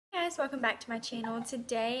guys, welcome back to my channel.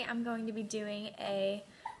 Today I'm going to be doing a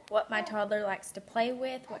what my toddler likes to play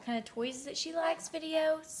with, what kind of toys that she likes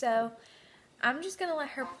video. So I'm just going to let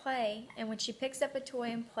her play, and when she picks up a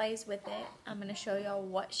toy and plays with it, I'm going to show y'all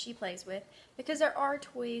what she plays with, because there are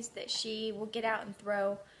toys that she will get out and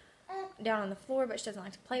throw down on the floor, but she doesn't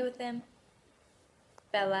like to play with them.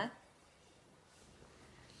 Bella.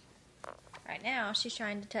 Right now she's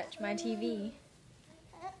trying to touch my TV.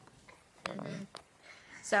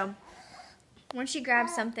 So, when she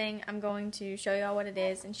grabs something, I'm going to show y'all what it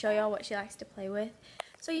is and show y'all what she likes to play with,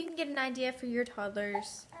 so you can get an idea for your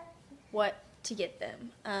toddlers what to get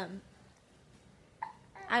them.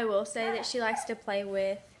 I will say that she likes to play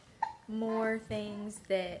with more things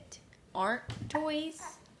that aren't toys.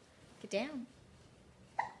 Get down.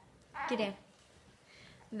 Get down.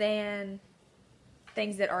 Than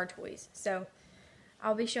things that are toys. So,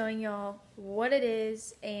 I'll be showing y'all what it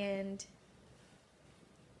is and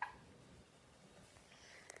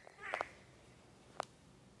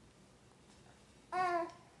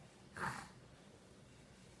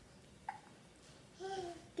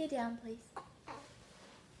get down, please.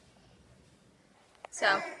 So,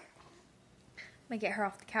 I'm going to get her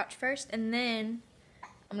off the couch first, and then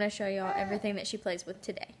I'm going to show y'all everything that she plays with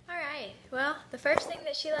today. Alright, well, the first thing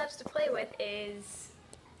that she loves to play with is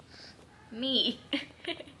me.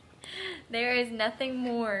 There is nothing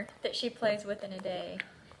more that she plays with in a day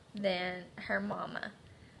than her mama.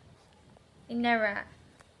 Isn't that right?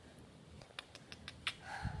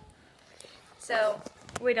 So,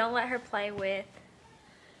 we don't let her play with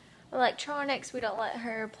electronics. We don't let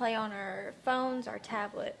her play on our phones, our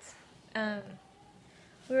tablets. We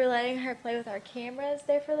were letting her play with our cameras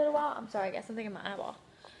there for a little while. I'm sorry, I got something in my eyeball.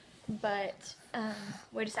 But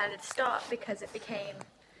we decided to stop because it became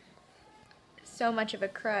so much of a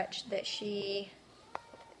crutch that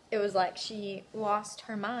it was like she lost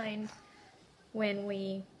her mind when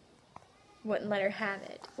we wouldn't let her have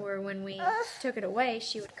it, or when we took it away,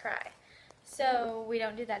 she would cry. So we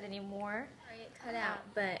don't do that anymore. It cut out,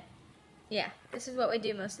 but yeah, this is what we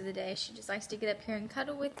do most of the day. She just likes to get up here and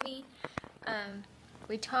cuddle with me.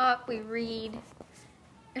 We talk, we read,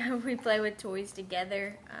 we play with toys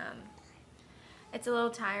together. It's a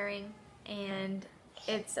little tiring, and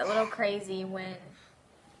it's a little crazy when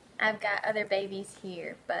I've got other babies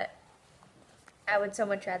here, but I would so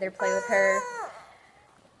much rather play with her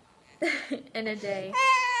in a day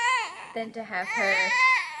than to have her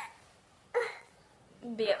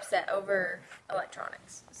be upset over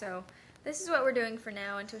electronics. So this is what we're doing for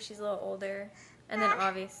now until she's a little older, and then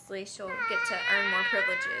obviously she'll get to earn more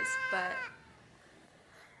privileges, but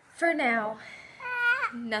for now,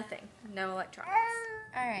 nothing, no electronics.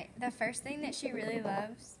 Alright, the first thing that she really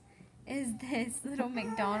loves is this little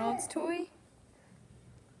McDonald's toy.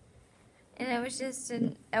 And it was just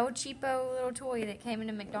an El Cheapo little toy that came in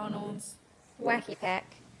a McDonald's wacky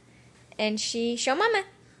pack. And show mama,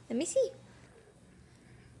 let me see.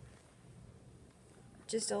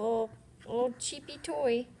 Just a little cheapy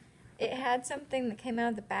toy. It had something that came out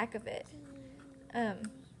of the back of it. That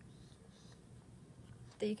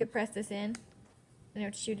you could press this in and it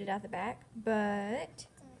would shoot it out the back, but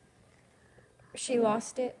she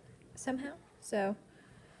lost it somehow, so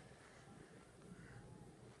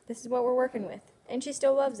this is what we're working with, and she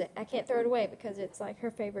still loves it. I can't throw it away because it's like her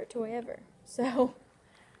favorite toy ever. So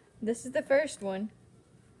this is the first one.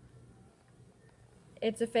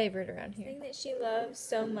 It's a favorite around here. The thing that she loves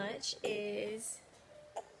so much is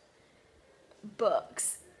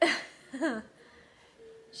books.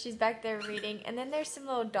 She's back there reading, and then there's some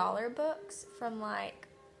little dollar books from, like,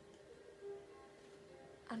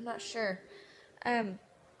 I'm not sure where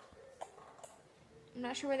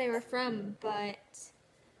they were from, but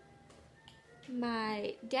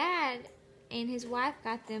my dad and his wife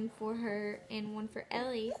got them for her and one for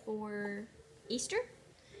Ellie for Easter,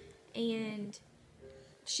 and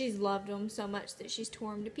she's loved them so much that she's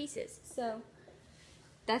tore them to pieces. So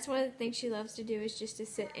that's one of the things she loves to do, is just to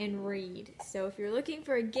sit and read. So if you're looking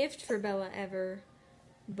for a gift for Bella ever,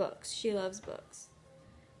 books. She loves books.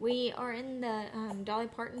 We are in the Dolly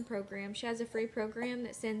Parton program. She has a free program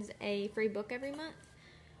that sends a free book every month.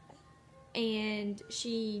 And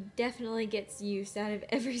she definitely gets use out of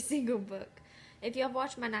every single book. If y'all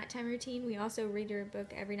watch my nighttime routine, we also read her a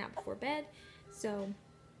book every night before bed. So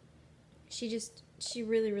she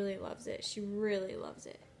really, really loves it. She really loves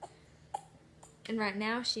it. And right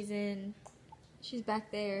now she's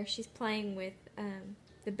back there. She's playing with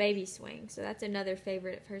the baby swing. So that's another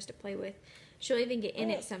favorite of hers to play with. She'll even get in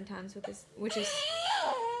it sometimes with this, which is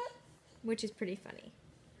pretty funny.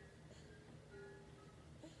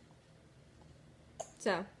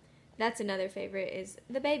 So that's another favorite, is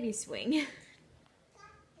the baby swing.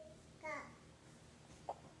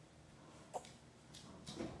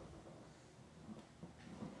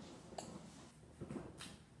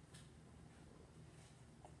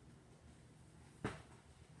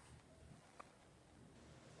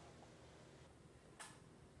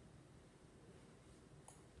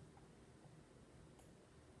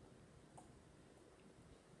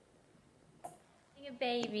 A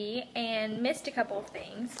baby and missed a couple of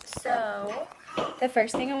things, so the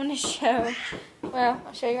first thing I want to show, well,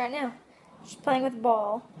 I'll show you right now. She's playing with a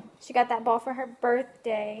ball. She got that ball for her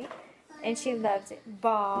birthday and she loves it.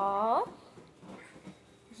 Ball,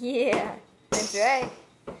 yeah, that's right.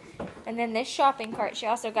 And then this shopping cart she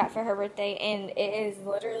also got for her birthday, and it is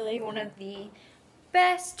literally one of the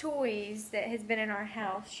best toys that has been in our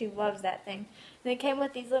house. She loves that thing. And it came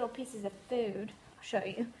with these little pieces of food. I'll show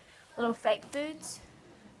you. Little fake foods.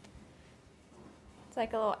 It's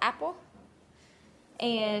like a little apple.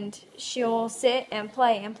 And she'll sit and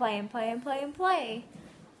play and play and play and play and play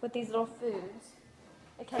with these little foods.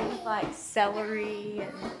 It came with like celery,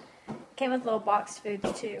 and it came with little boxed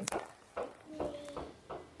foods too.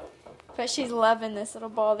 But she's loving this little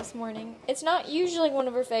ball this morning. It's not usually one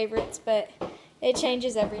of her favorites, but it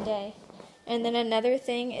changes every day. And then another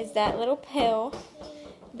thing is that little pill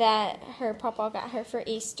that her papa got her for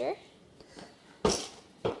Easter.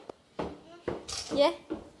 Yeah.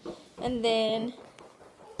 And then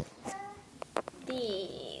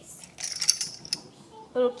these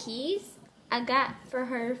little keys I got for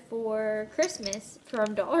her for Christmas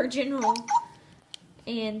from Dollar General.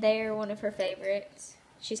 And they're one of her favorites.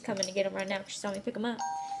 She's coming to get them right now because she saw me pick them up.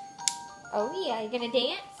 Oh yeah, you gonna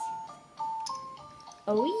dance?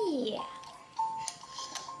 Oh yeah.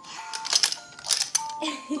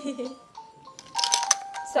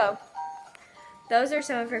 So, those are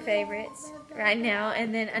some of her favorites right now.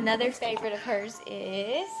 And then another favorite of hers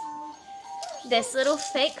is this little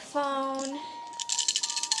fake phone.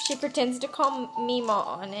 She pretends to call me Ma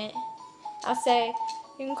on it. I'll say,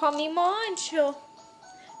 you can call me Ma, and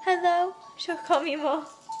hello, she'll call me Ma.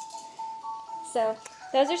 So,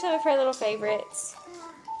 those are some of her little favorites.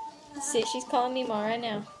 See, she's calling me Ma right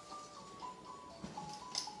now.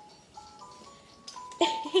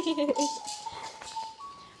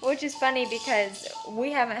 Which is funny because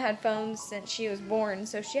we haven't had phones since she was born,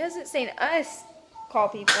 so she hasn't seen us call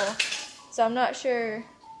people. So I'm not sure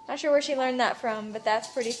where she learned that from, but that's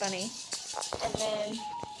pretty funny. And then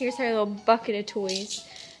here's her little bucket of toys.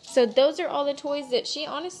 So those are all the toys that she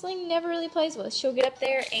honestly never really plays with. She'll get up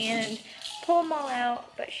there and pull them all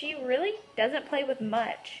out, but she really doesn't play with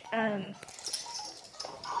much.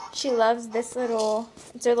 She loves this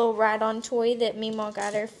it's a little ride-on toy that Meemaw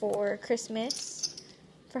got her for Christmas,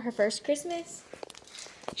 for her first Christmas.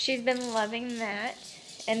 She's been loving that.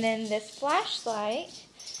 And then this flashlight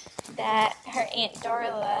that her Aunt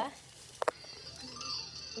Darla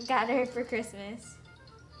got her for Christmas.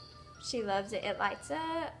 She loves it. It lights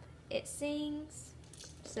up, it sings.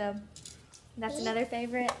 So that's another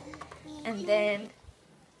favorite. And then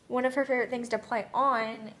one of her favorite things to play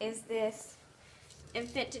on is this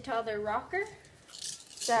infant to toddler rocker.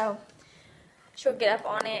 So she'll get up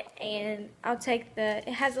on it, and I'll take it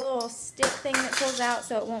has a little stick thing that pulls out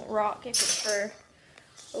so it won't rock if it's for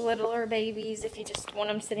littler babies, if you just want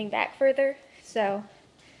them sitting back further. So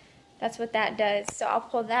that's what that does. So I'll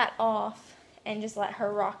pull that off and just let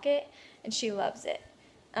her rock it, and she loves it.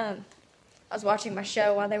 I was watching my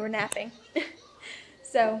show while they were napping.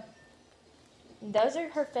 So those are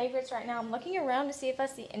her favorites right now. I'm looking around to see if I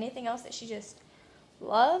see anything else that she just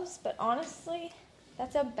loves, but honestly,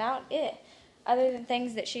 that's about it. Other than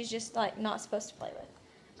things that she's just like not supposed to play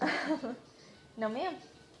with. No ma'am.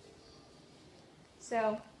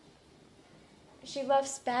 So she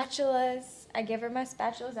loves spatulas. I give her my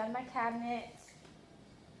spatulas out of my cabinet.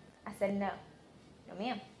 I said no. No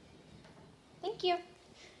ma'am. Thank you.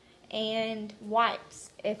 And wipes.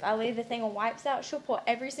 If I leave the thing of wipes out, she'll pull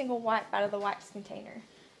every single wipe out of the wipes container.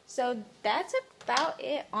 So that's about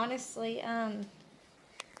it, honestly.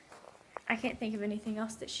 I can't think of anything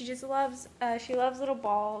else that she just loves. She loves little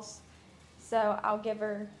balls. So I'll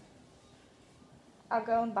go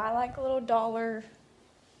and buy like little dollar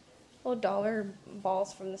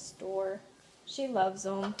balls from the store. She loves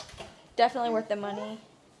them. Definitely worth the money.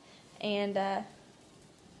 And I'm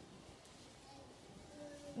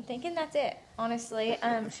thinking that's it, honestly.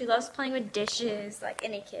 She loves playing with dishes like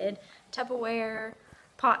any kid. Tupperware,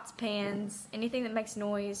 pots, pans, anything that makes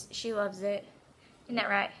noise. She loves it. Isn't that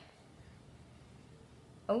right?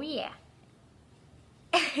 Oh yeah.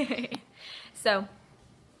 So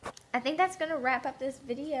I think that's gonna wrap up this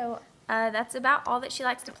video. that's about all that she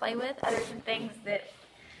likes to play with, other than things that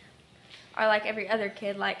are like every other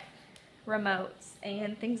kid, like remotes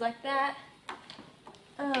and things like that.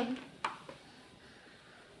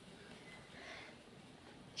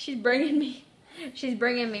 She's bringing me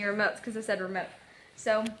remotes because I said remote.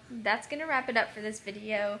 So that's gonna wrap it up for this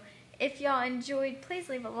video. If y'all enjoyed, please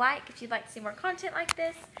leave a like if you'd like to see more content like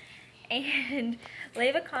this, and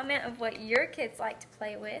leave a comment of what your kids like to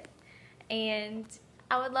play with. And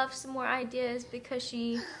I would love some more ideas because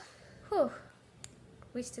she,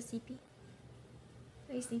 we still sleepy?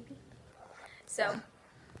 Are you sleepy? So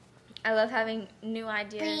I love having new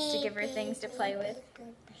ideas to give her things to play with.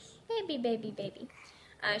 Baby.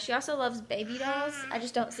 She also loves baby dolls. I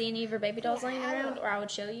just don't see any of her baby dolls laying around, or I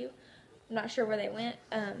would show you. I'm not sure where they went.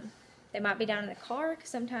 They might be down in the car, because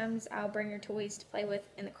sometimes I'll bring her toys to play with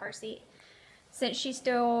in the car seat. Since she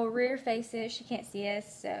still rear faces, she can't see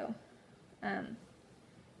us, so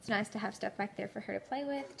it's nice to have stuff back there for her to play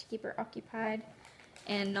with, to keep her occupied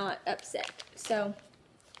and not upset. So,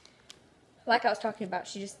 like I was talking about,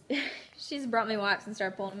 she just brought me wipes and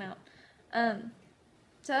started pulling them out.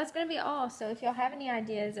 So that's going to be all. So if y'all have any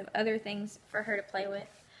ideas of other things for her to play with,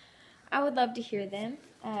 I would love to hear them.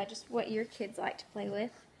 Just what your kids like to play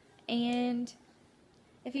with. And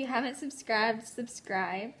if you haven't subscribed,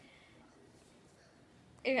 subscribe.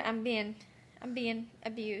 I'm being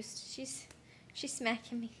abused. She's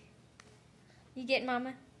smacking me. You get,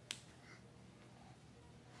 Mama?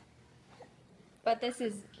 But this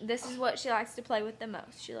is what she likes to play with the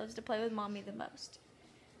most. She loves to play with Mommy the most.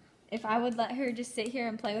 If I would let her just sit here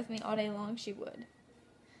and play with me all day long, she would.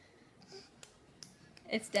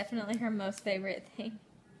 It's definitely her most favorite thing.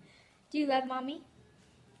 Do you love Mommy?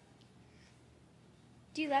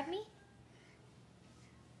 Do you love me?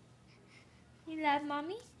 You love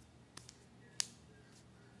Mommy?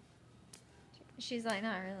 She's like,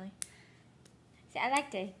 not really. See, I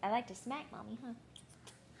like to smack Mommy, huh?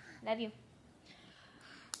 Love you.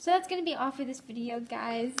 So that's going to be all for this video,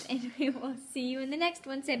 guys, and we will see you in the next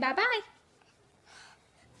one. Say bye-bye.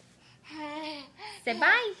 Say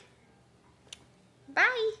bye.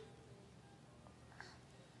 Bye.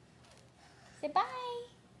 Say bye.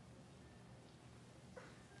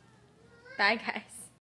 Bye, guys.